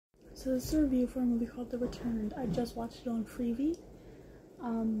So this is a review for a movie called The Returned. I just watched it on Freevee.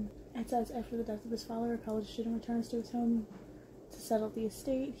 It says after the death of his father, a college student returns to his home to settle the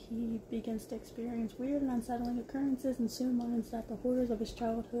estate. He begins to experience weird and unsettling occurrences and soon learns that the horrors of his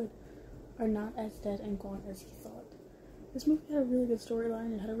childhood are not as dead and gone as he thought. This movie had a really good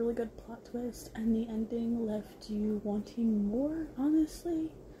storyline, it had a really good plot twist, and the ending left you wanting more,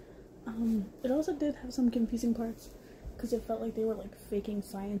 honestly. It also did have some confusing parts, because it felt like they were like faking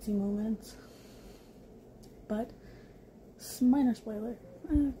sciencey moments. But, minor spoiler,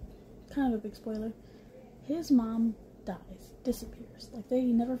 kind of a big spoiler, his mom dies, disappears. Like, they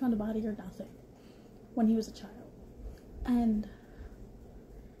never found a body or nothing when he was a child. And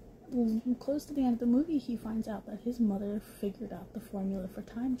close to the end of the movie, he finds out that his mother figured out the formula for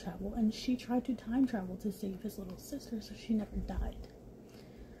time travel, and she tried to time travel to save his little sister so she never died.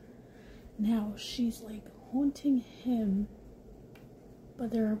 Now, she's like haunting him,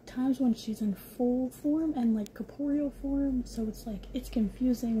 but there are times when she's in full form and like corporeal form, so it's like, it's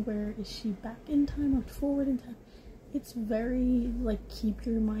confusing. Where is she, back in time or forward in time? It's very like keep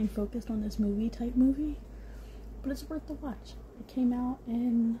your mind focused on this movie type movie, but it's worth the watch. It came out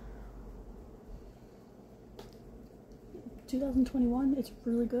in 2021. It's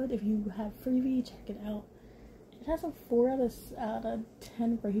really good. If you have Freevee, check it out. It has a 4 out of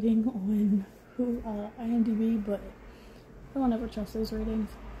 10 rating on IMDb, but I don't ever trust those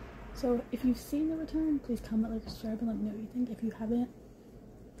ratings. So if you've seen The Return, please comment, like, subscribe, and let me know what you think. If you haven't,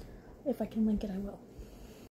 if I can link it, I will.